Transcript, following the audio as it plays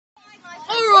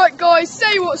Alright guys,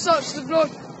 say what's up to the vlog.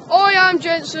 I am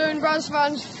Jenson,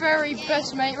 Razvan's very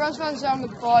best mate. Razvan's on the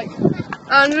bike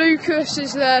and Lucas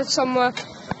is there somewhere.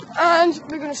 And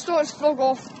we're going to start this vlog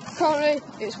off. Currently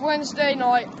it's Wednesday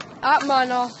night at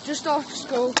Manor, just after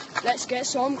school. Let's get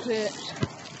some clips.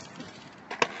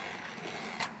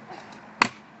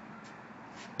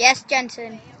 Yes,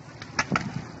 Jenson.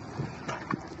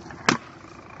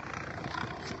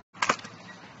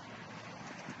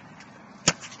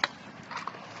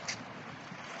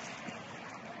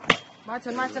 My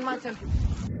turn. And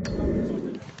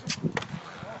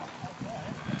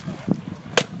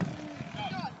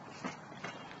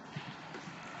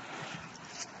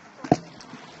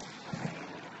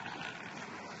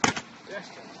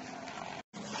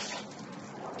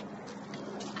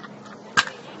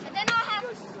then I have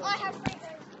free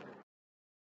throws.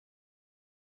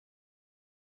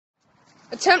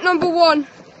 Attempt number 1.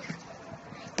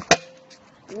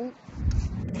 Ooh.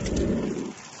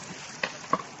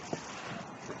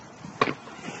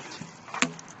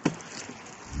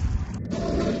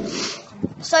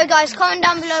 So guys, comment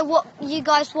down below what you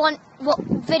guys want, what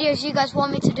videos you guys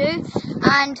want me to do,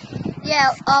 and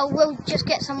yeah, we'll just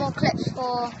get some more clips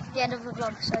for the end of the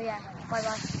vlog. So yeah, bye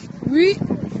bye. Oui.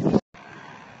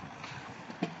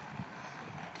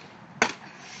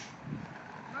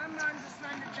 My man just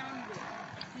ran the jungle.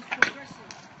 He's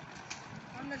progressive.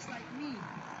 Unless like me.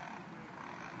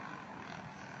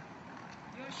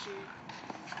 Yoshi.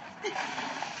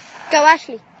 Go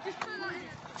Ashley. Just put that in.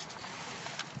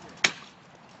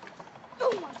 Oh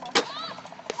my god.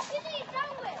 What did he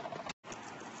done with?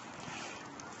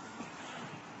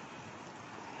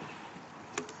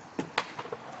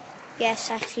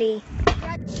 Yes, Ashley.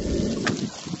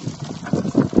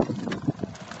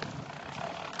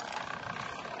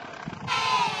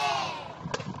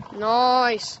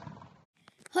 Nice.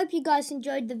 Hope you guys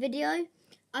enjoyed the video.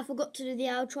 I forgot to do the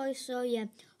outro, so yeah.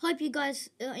 Hope you guys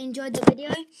enjoyed the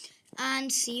video,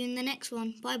 and see you in the next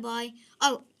one. Bye bye.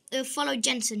 Oh, follow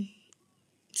Jenson.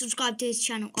 Subscribe to his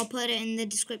channel. I'll put it in the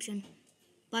description.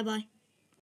 Bye bye.